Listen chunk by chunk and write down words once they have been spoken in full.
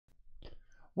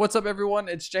What's up everyone,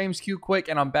 it's James Q Quick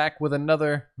and I'm back with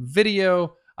another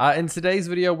video. In today's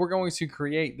video, we're going to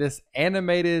create this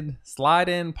animated slide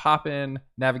in, pop in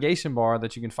navigation bar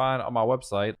that you can find on my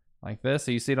website like this.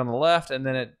 So you see it on the left and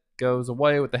then it goes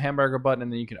away with the hamburger button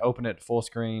and then you can open it full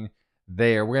screen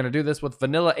there. We're gonna do this with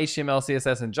vanilla HTML,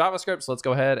 CSS, and JavaScript. So let's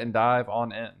go ahead and dive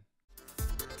on in.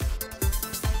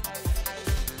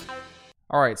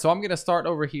 All right, so I'm gonna start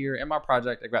over here in my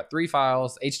project. I've got 3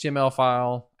 files: HTML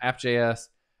file, app.js,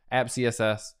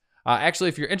 app.css. Actually,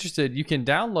 if you're interested, you can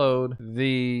download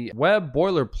the web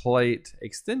boilerplate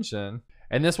extension,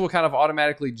 and this will kind of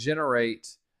automatically generate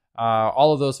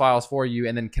all of those files for you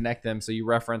and then connect them so you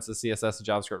reference the CSS and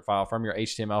JavaScript file from your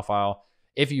HTML file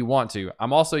if you want to.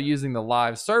 I'm also using the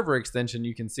live server extension.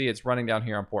 You can see it's running down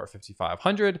here on port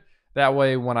 5500. That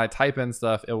way, when I type in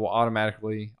stuff, it will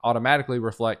automatically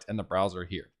reflect in the browser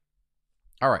here.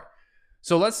 All right,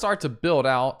 so let's start to build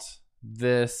out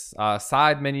this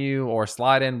side menu or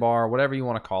slide in bar, whatever you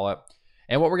want to call it.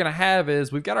 And what we're going to have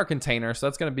is we've got our container. So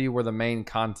that's going to be where the main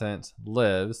content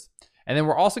lives. And then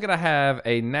we're also going to have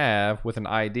a nav with an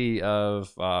ID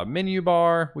of menu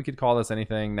bar. We could call this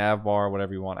anything, nav bar,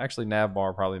 whatever you want. Actually, nav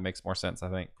bar probably makes more sense, I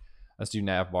think. Let's do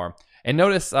nav bar. And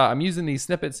notice I'm using these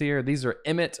snippets here. These are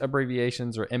emit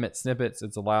abbreviations or emit snippets.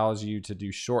 It allows you to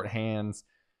do shorthand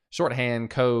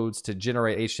codes to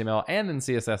generate HTML and then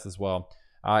CSS as well.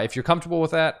 If you're comfortable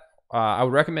with that, I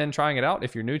would recommend trying it out.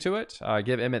 If you're new to it,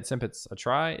 give emit snippets a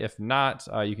try. If not,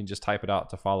 you can just type it out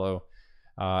to follow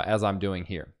as I'm doing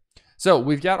here. So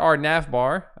we've got our nav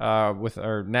bar with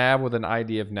our nav with an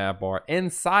ID of nav bar.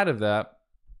 Inside of that,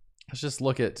 let's just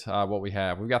look at what we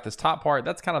have. We've got this top part.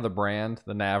 That's kind of the brand,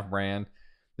 the nav brand.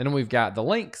 Then we've got the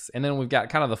links, and then we've got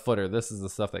kind of the footer. This is the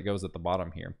stuff that goes at the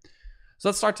bottom here. So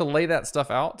let's start to lay that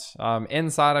stuff out.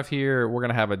 Inside of here, we're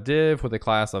going to have a div with a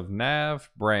class of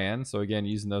nav brand. So again,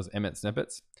 using those emit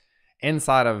snippets.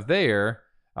 Inside of there,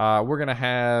 we're going to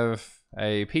have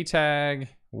a p tag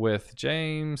with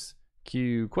James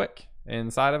Q Quick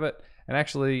inside of it. And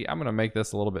actually, I'm going to make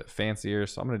this a little bit fancier.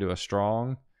 So I'm going to do a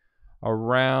strong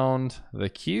around the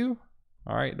Q.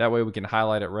 All right, that way we can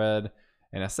highlight it red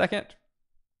in a second.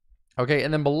 Okay,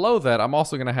 and then below that, I'm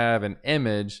also going to have an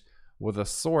image with a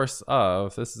source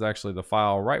of, this is actually the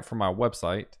file right from my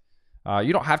website.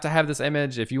 You don't have to have this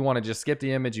image. If you want to just skip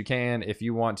the image, you can. If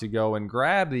you want to go and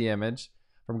grab the image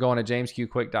from going to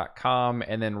jamesqquick.com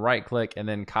and then right click and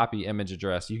then copy image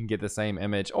address, you can get the same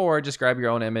image, or just grab your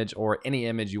own image or any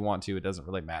image you want to. It doesn't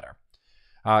really matter.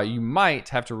 You might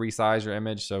have to resize your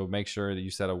image, so make sure that you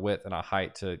set a width and a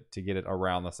height to get it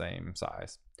around the same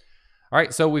size. All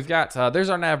right, so we've got, there's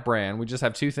our nav brand. We just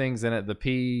have 2 things in it, the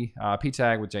P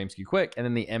tag with James Q Quick, and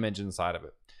then the image inside of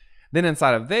it. Then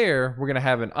inside of there, we're gonna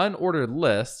have an unordered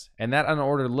list, and that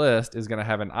unordered list is gonna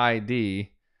have an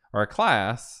ID or a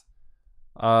class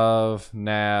of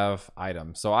nav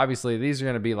items. So obviously these are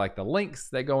gonna be like the links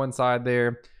that go inside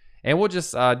there. And we'll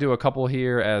just do a couple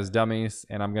here as dummies,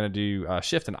 and I'm gonna do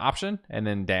shift and option and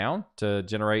then down to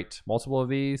generate multiple of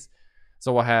these.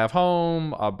 So we'll have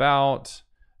home, about,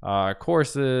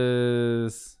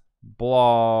 courses,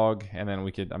 blog, and then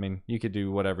we could, you could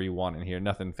do whatever you want in here,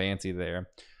 nothing fancy there.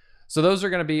 So those are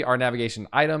going to be our navigation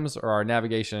items or our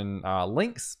navigation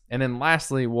links. And then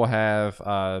lastly, we'll have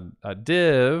a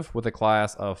div with a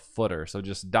class of footer. So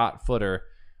just dot footer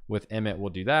with emit, we'll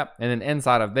do that. And then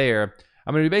inside of there,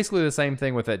 I'm going to do basically the same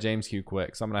thing with that James Q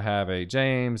Quick. So I'm going to have a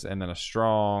James and then a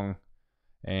strong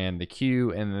and the Q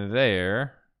in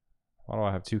there. Why do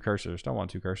I have 2 cursors? Don't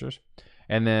want 2 cursors.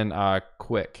 And then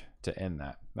quick to end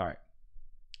that. All right.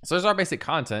 So there's our basic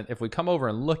content. If we come over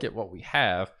and look at what we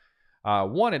have,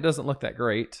 one, it doesn't look that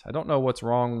great. I don't know what's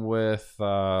wrong with,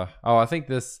 I think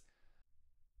this,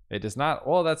 it does not,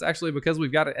 well, that's actually because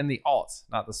we've got it in the alt,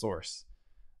 not the source.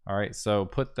 All right, so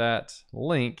put that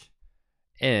link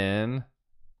in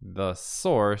the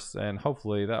source and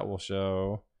hopefully that will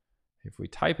show, if we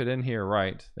type it in here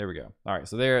right, there we go. All right,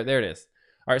 so there it is.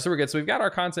 All right, so we're good. So we've got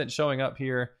our content showing up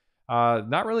here.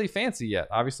 Not really fancy yet.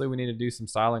 Obviously, we need to do some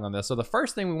styling on this. So the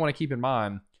first thing we want to keep in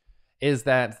mind is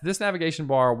that this navigation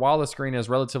bar, while the screen is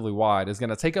relatively wide, is going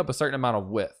to take up a certain amount of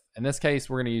width. In this case,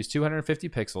 we're going to use 250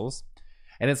 pixels,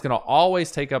 and it's going to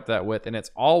always take up that width, and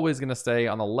it's always going to stay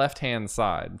on the left-hand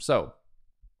side. So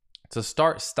to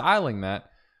start styling that,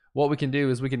 what we can do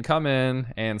is we can come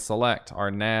in and select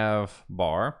our nav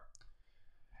bar,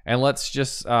 and let's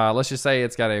just say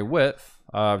it's got a width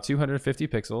of 250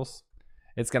 pixels.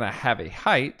 It's going to have a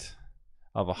height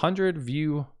of 100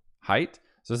 view height.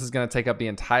 So this is going to take up the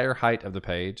entire height of the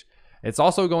page. It's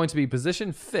also going to be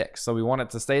position fixed. So we want it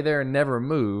to stay there and never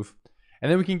move. And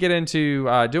then we can get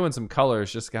into doing some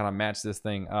colors just to kind of match this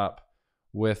thing up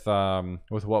with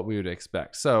what we would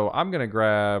expect. So I'm gonna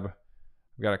grab,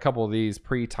 we've got a couple of these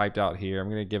pre-typed out here. I'm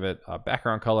gonna give it a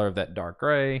background color of that dark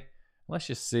gray. Let's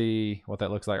just see what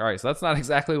that looks like. All right, so that's not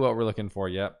exactly what we're looking for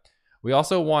yet. We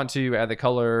also want to add the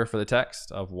color for the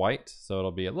text of white, so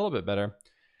it'll be a little bit better.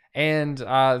 And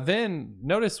then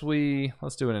notice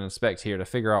let's do an inspect here to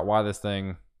figure out why this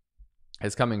thing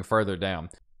is coming further down.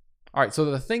 All right, so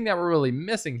the thing that we're really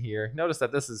missing here, notice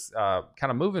that this is kind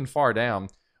of moving far down.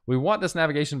 We want this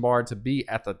navigation bar to be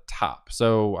at the top.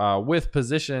 So with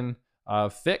position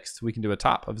fixed, we can do a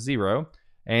top of 0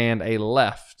 and a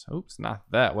left. Oops, not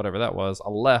that, whatever that was, a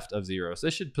left of 0. So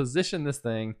this should position this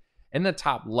thing in the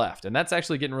top left. And that's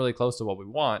actually getting really close to what we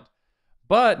want.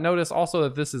 But notice also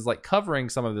that this is like covering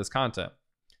some of this content.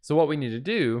 So what we need to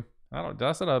do, did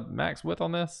I set a max width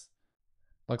on this?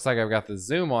 Looks like I've got the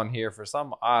zoom on here for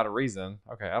some odd reason.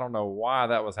 Okay, I don't know why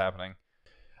that was happening.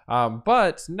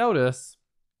 But notice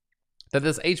that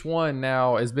this H1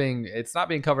 now it's not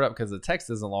being covered up because the text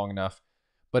isn't long enough,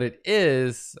 but it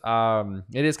is kind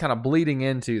of bleeding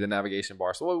into the navigation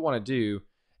bar. So what we want to do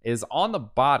is on the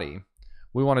body,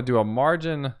 we want to do a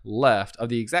margin left of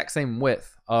the exact same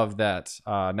width of that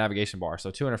navigation bar, so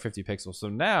 250 pixels. So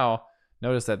now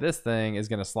notice that this thing is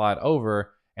going to slide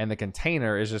over and the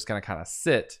container is just going to kind of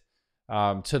sit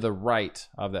to the right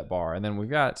of that bar. And then we've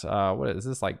got, what is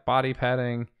this, like body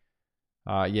padding?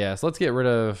 Yeah, so let's get rid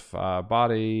of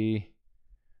body.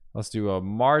 Let's do a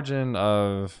margin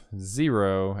of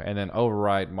 0 and then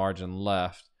overwrite margin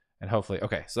left. And hopefully,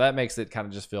 okay, so that makes it kind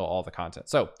of just fill all the content.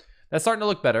 So that's starting to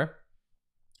look better.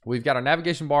 We've got our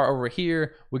navigation bar over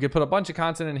here. We could put a bunch of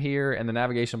content in here and the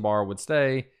navigation bar would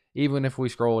stay. Even if we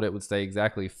scrolled, it would stay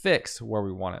exactly fixed where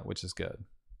we want it, which is good.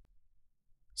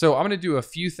 So I'm going to do a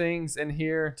few things in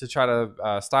here to try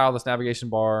to style this navigation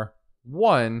bar.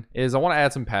 One is I want to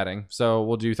add some padding. So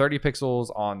we'll do 30 pixels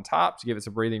on top to give it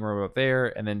some breathing room up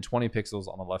there, and then 20 pixels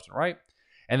on the left and right.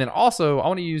 And then also I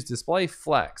want to use display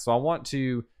flex. So I want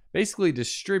to basically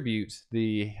distribute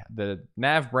the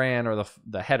nav brand or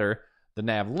the header, the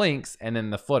nav links, and then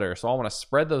the footer. So I want to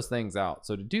spread those things out.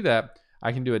 So to do that,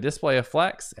 I can do a display of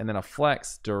flex and then a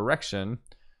flex direction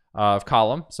of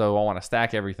column. So I want to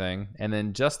stack everything and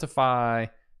then justify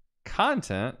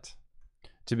content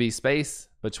to be space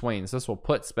between. So this will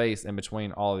put space in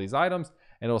between all of these items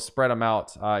and it'll spread them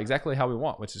out exactly how we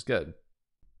want, which is good.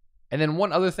 And then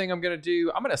one other thing I'm going to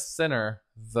do, I'm going to center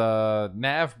the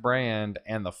nav brand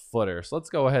and the footer. So let's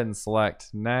go ahead and select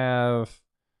nav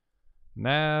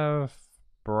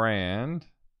brand,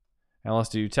 and let's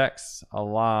do text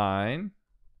align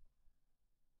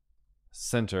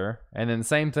center, and then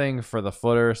same thing for the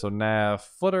footer. So nav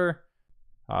footer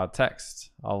text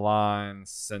align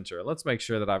center. Let's make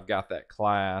sure that I've got that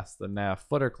class, the nav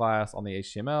footer class on the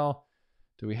HTML.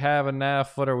 Do we have a nav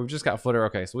footer? We've just got footer.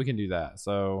 Okay, so we can do that.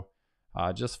 So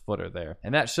just footer there,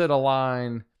 and that should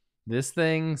align this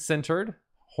thing centered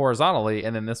horizontally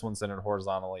and then this one centered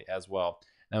horizontally as well.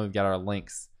 Now we've got our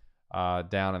links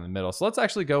down in the middle. So let's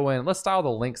actually go in, let's style the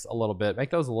links a little bit, make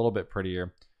those a little bit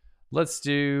prettier. Let's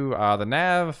do the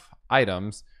nav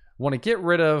items. Want to get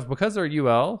rid of, because they're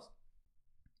UL,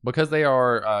 because they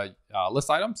are list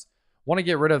items, want to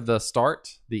get rid of the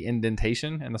start, the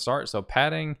indentation in the start. So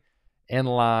padding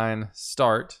inline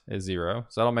start is 0.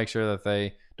 So that'll make sure that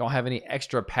they don't have any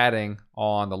extra padding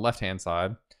on the left-hand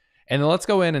side. And then let's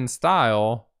go in and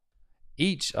style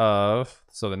each of,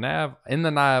 so the nav, in the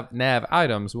nav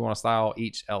items, we want to style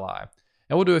each LI.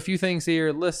 And we'll do a few things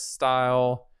here. List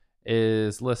style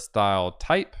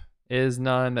type is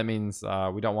none. That means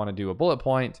we don't want to do a bullet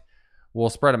point.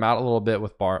 We'll spread them out a little bit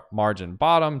with margin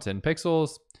bottom, 10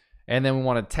 pixels. And then we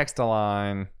want to text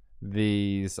align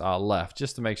these left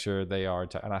just to make sure they are,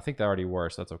 and I think they already were,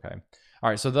 so that's okay. All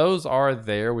right, so those are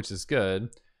there, which is good.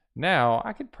 Now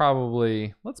I could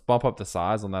probably, let's bump up the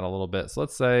size on that a little bit. So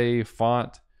let's say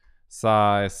font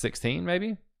size 16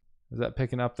 maybe. Is that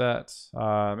picking up that?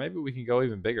 Maybe we can go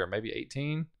even bigger, maybe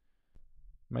 18.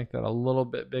 Make that a little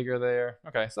bit bigger there.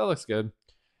 Okay, so that looks good.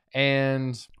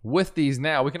 And with these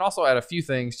now, we can also add a few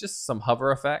things, just some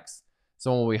hover effects.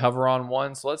 So when we hover on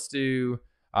one, so let's do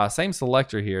same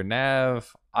selector here,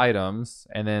 nav items,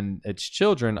 and then it's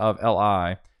children of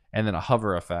LI, and then a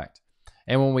hover effect.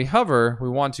 And when we hover, we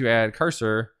want to add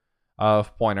cursor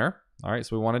of pointer. All right,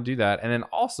 so we want to do that. And then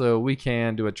also we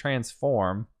can do a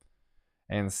transform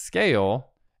and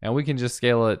scale, and we can just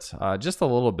scale it just a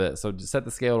little bit. So just set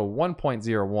the scale to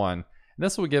 1.01. And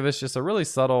this will give us just a really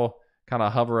subtle kind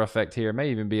of hover effect here. It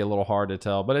may even be a little hard to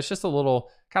tell, but it's just a little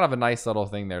kind of a nice subtle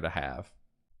thing there to have.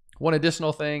 One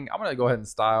additional thing, I'm going to go ahead and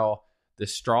style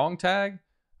this strong tag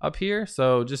up here.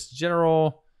 So just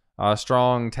general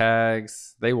Strong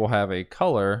tags, they will have a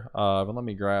color of, and let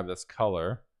me grab this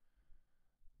color.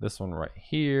 This one right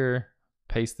here,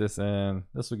 paste this in.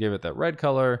 This will give it that red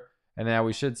color. And now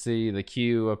we should see the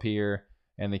Q up here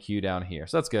and the Q down here.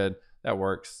 So that's good, that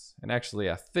works. And actually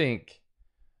I think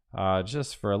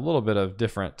just for a little bit of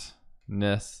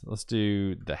differentness, let's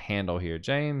do the handle here.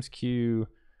 James Q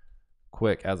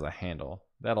Quick as a handle.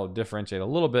 That'll differentiate a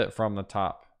little bit from the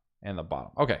top and the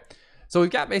bottom. Okay, so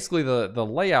we've got basically the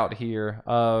layout here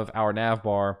of our nav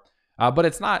bar, but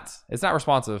it's not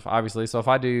responsive, obviously. So if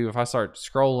I start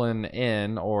scrolling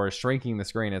in or shrinking the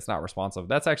screen, it's not responsive.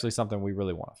 That's actually something we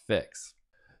really want to fix.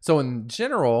 So in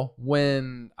general,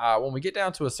 when we get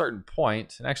down to a certain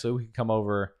point, and actually we can come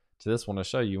over to this one to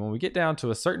show you, when we get down to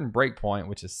a certain breakpoint,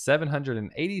 which is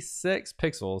 786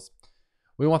 pixels,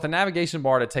 we want the navigation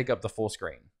bar to take up the full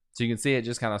screen. So you can see it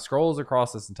just kind of scrolls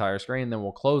across this entire screen, then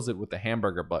we'll close it with the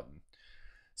hamburger button.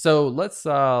 So let's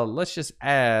just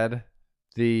add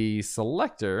the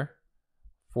selector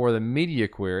for the media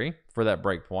query for that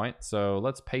breakpoint. So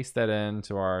let's paste that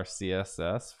into our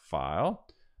CSS file.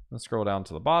 Let's scroll down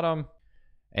to the bottom,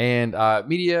 and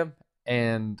media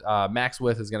and max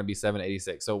width is going to be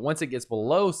 786. So once it gets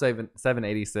below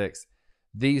 786,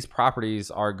 these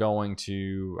properties are going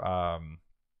to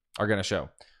show.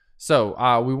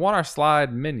 So we want our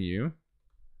slide menu.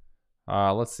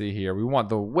 Let's see here. We want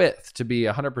the width to be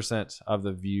 100% of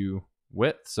the view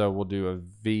width. So we'll do a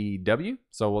VW.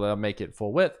 So we'll make it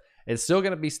full width. It's still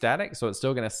going to be static. So it's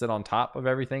still going to sit on top of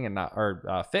everything and not,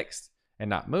 or fixed and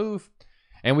not move.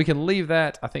 And we can leave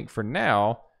that, I think, for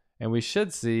now. And we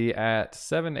should see at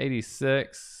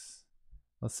 786.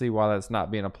 Let's see why that's not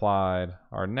being applied.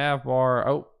 Our nav bar.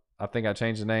 Oh, I think I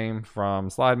changed the name from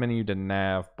slide menu to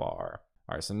nav bar.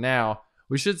 All right, so now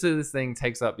we should see this thing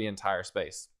takes up the entire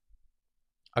space.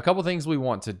 A couple things we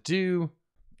want to do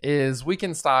is we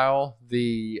can style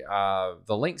the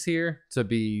links here to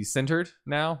be centered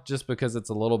now, just because it's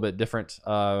a little bit different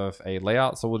of a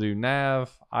layout. So we'll do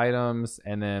nav, items,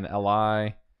 and then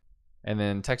li, and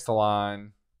then text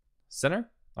align, center.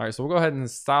 All right, so we'll go ahead and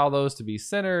style those to be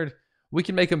centered. We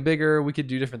can make them bigger. We could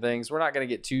do different things. We're not going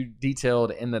to get too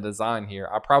detailed in the design here.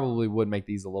 I probably would make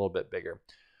these a little bit bigger.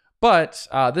 But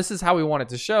this is how we want it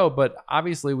to show, but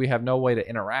obviously we have no way to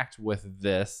interact with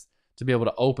this to be able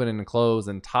to open and close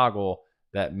and toggle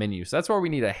that menu. So that's where we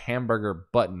need a hamburger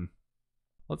button.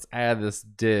 Let's add this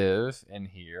div in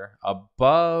here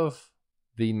above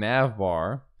the nav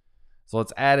bar. So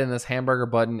let's add in this hamburger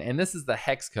button, and this is the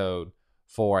hex code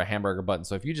for a hamburger button.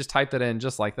 So if you just type that in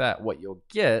just like that, what you'll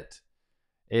get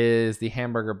is the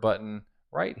hamburger button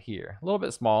right here. A little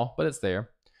bit small, but it's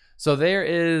there. So there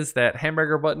is that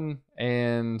hamburger button,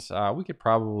 and we could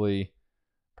probably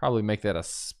make that a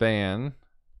span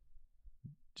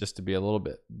just to be a little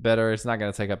bit better. It's not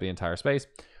going to take up the entire space.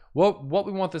 What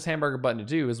we want this hamburger button to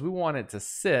do is we want it to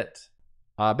sit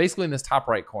basically in this top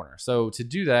right corner. So to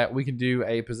do that, we can do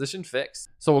a position fix.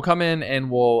 So we'll come in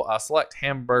and we'll select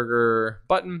hamburger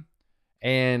button,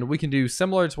 and we can do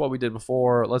similar to what we did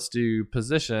before. Let's do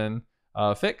position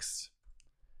fixed.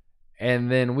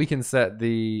 And then we can set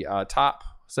the top,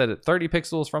 set it 30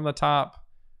 pixels from the top,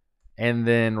 and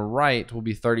then right will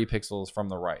be 30 pixels from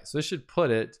the right. So this should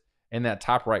put it in that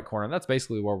top right corner. That's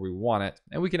basically where we want it.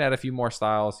 And we can add a few more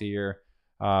styles here.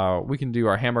 We can do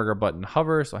our hamburger button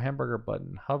hover. So hamburger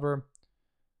button hover.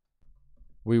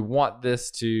 We want this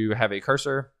to have a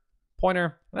cursor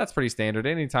pointer. That's pretty standard.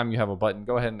 Anytime you have a button,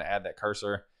 go ahead and add that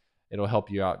cursor. It'll help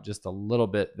you out just a little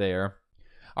bit there.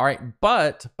 All right,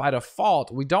 but by default,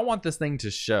 we don't want this thing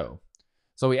to show.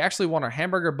 So we actually want our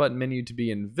hamburger button menu to be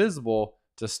invisible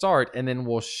to start, and then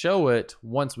we'll show it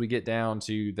once we get down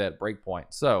to that breakpoint.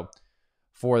 So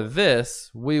for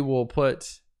this, we will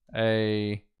put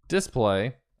a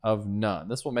display of none.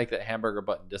 This will make that hamburger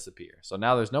button disappear. So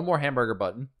now there's no more hamburger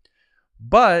button,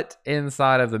 but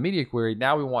inside of the media query,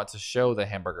 now we want to show the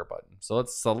hamburger button. So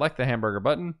let's select the hamburger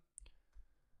button.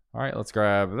 All right, let's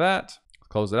grab that,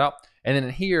 close it out. And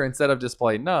then here, instead of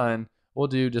display none, we'll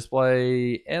do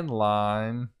display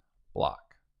inline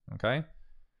block, okay?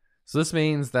 So this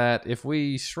means that if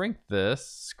we shrink this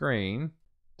screen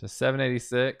to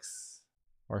 786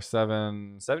 or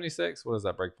 776, what is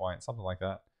that breakpoint? Something like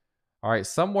that. All right,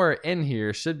 somewhere in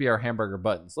here should be our hamburger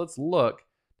button. So let's look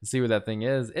to see where that thing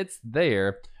is. It's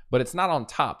there, but it's not on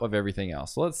top of everything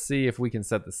else. So let's see if we can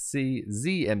set the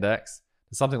Z index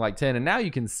to something like 10, and now you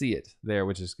can see it there,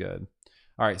 which is good.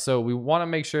 All right, so we want to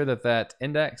make sure that that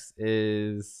index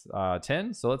is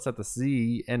 10. So let's set the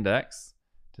Z index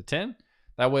to 10.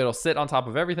 That way it'll sit on top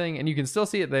of everything, and you can still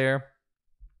see it there.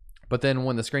 But then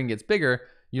when the screen gets bigger,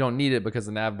 you don't need it because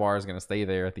the nav bar is going to stay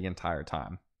there the entire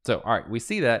time. So, all right, we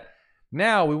see that.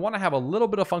 Now we want to have a little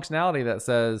bit of functionality that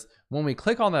says when we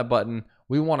click on that button,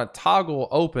 we want to toggle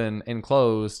open and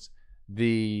closed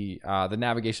the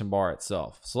navigation bar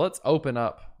itself. So let's open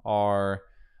up our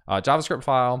JavaScript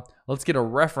file. Let's get a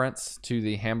reference to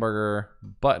the hamburger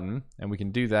button, and we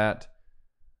can do that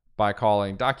by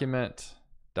calling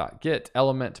document.get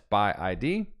element by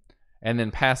ID, and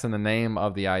then pass in the name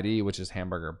of the ID, which is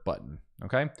hamburger button.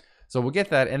 Okay, so we'll get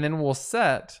that, and then we'll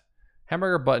set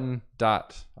hamburger button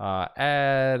dot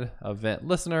add event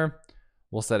listener.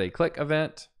 We'll set a click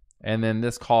event, and then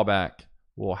this callback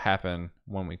will happen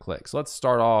when we click. So let's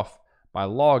start off by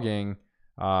logging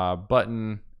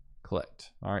button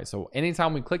clicked. All right, so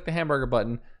anytime we click the hamburger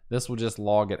button, this will just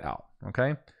log it out.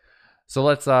 Okay, so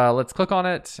let's click on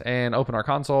it and open our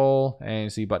console, and you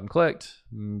see button clicked,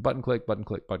 button clicked, button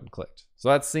clicked, button clicked. So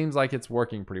that seems like it's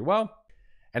working pretty well.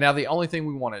 And now the only thing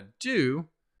we want to do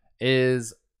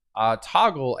is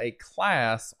toggle a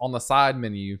class on the side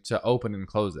menu to open and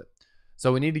close it.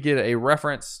 So we need to get a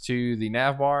reference to the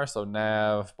nav bar. So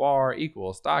nav bar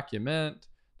equals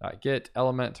document.get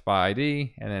element by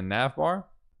ID, and then nav bar.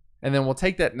 And then we'll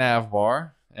take that nav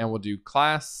bar and we'll do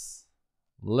class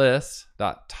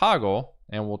list.toggle,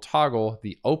 and we'll toggle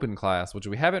the open class, which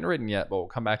we haven't written yet, but we'll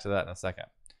come back to that in a second.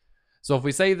 So if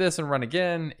we save this and run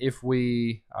again, if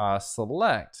we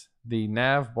select the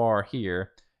nav bar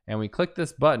here and we click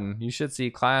this button, you should see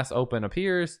class open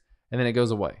appears, and then it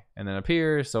goes away and then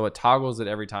appears. So it toggles it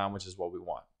every time, which is what we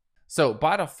want. So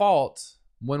by default,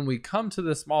 when we come to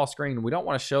this small screen, we don't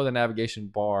want to show the navigation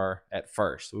bar at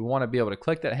first. We want to be able to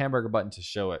click that hamburger button to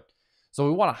show it. So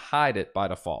we want to hide it by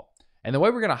default. And the way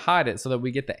we're going to hide it so that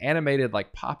we get the animated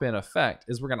like pop-in effect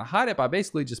is we're going to hide it by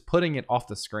basically just putting it off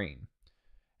the screen.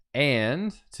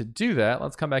 And to do that,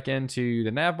 let's come back into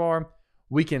the nav bar.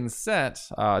 We can set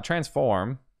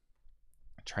transform,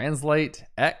 translate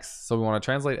X. So we want to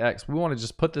translate X. We want to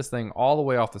just put this thing all the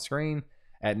way off the screen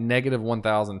at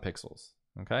 -1000 pixels.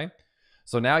 Okay.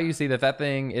 So now you see that that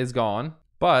thing is gone,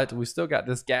 but we still got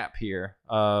this gap here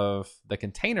of the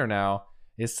container now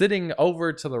is sitting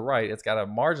over to the right. It's got a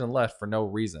margin left for no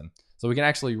reason. So we can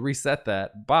actually reset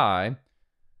that by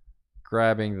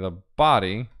grabbing the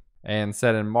body and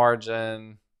setting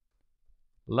margin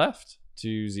left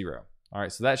to 0. All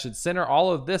right, so that should center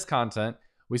all of this content.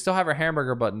 We still have our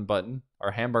hamburger button,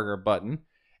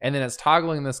 and then it's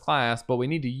toggling this class, but we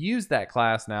need to use that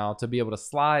class now to be able to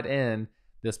slide in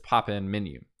this pop-in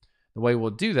menu. The way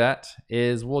we'll do that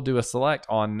is we'll do a select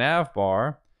on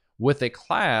navbar with a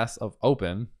class of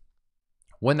open.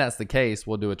 When that's the case,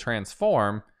 we'll do a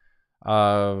transform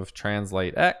of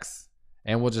translate X,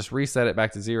 and we'll just reset it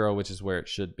back to 0, which is where it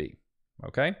should be.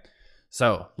 Okay,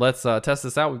 so let's test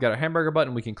this out. We've got our hamburger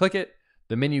button. We can click it.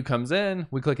 The menu comes in.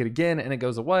 We click it again, and it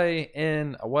goes away,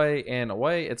 in, away, and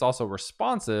away. It's also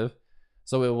responsive,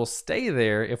 so it will stay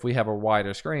there if we have a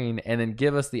wider screen, and then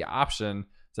give us the option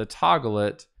to toggle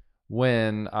it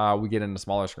when we get into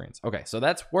smaller screens. Okay, so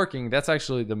that's working. That's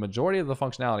actually the majority of the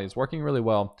functionality. It's working really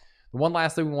well. The one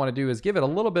last thing we want to do is give it a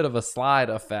little bit of a slide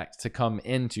effect to come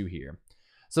into here.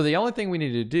 So the only thing we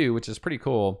need to do, which is pretty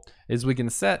cool, is we can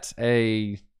set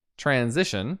a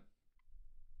transition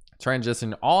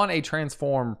on a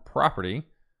transform property.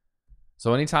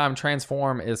 So anytime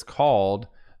transform is called,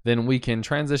 then we can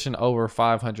transition over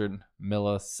 500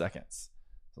 milliseconds.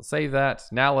 So save that.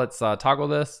 Now let's toggle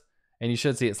this, and you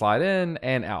should see it slide in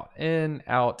and out, in,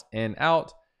 out, in,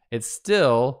 out. It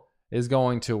still is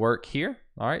going to work here.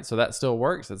 All right, so that still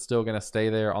works. It's still going to stay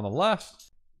there on the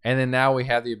left. And then now we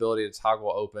have the ability to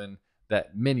toggle open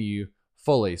that menu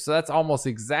fully. So that's almost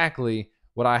exactly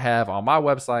what I have on my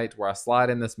website, where I slide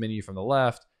in this menu from the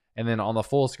left, and then on the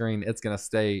full screen, it's going to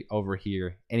stay over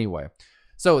here anyway.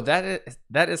 So that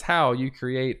is how you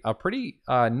create a pretty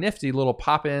nifty little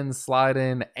pop-in,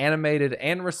 slide-in, animated,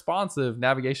 and responsive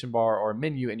navigation bar or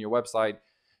menu in your website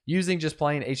using just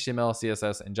plain HTML,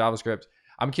 CSS, and JavaScript.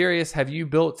 I'm curious, have you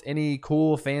built any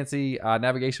cool, fancy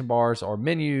navigation bars or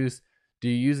menus? Do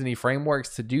you use any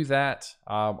frameworks to do that?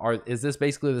 Or is this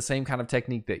basically the same kind of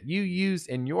technique that you use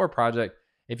in your project?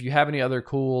 If you have any other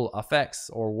cool effects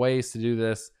or ways to do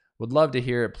this, would love to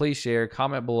hear it. Please share,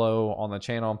 comment below on the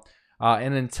channel.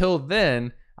 And until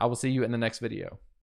then, I will see you in the next video.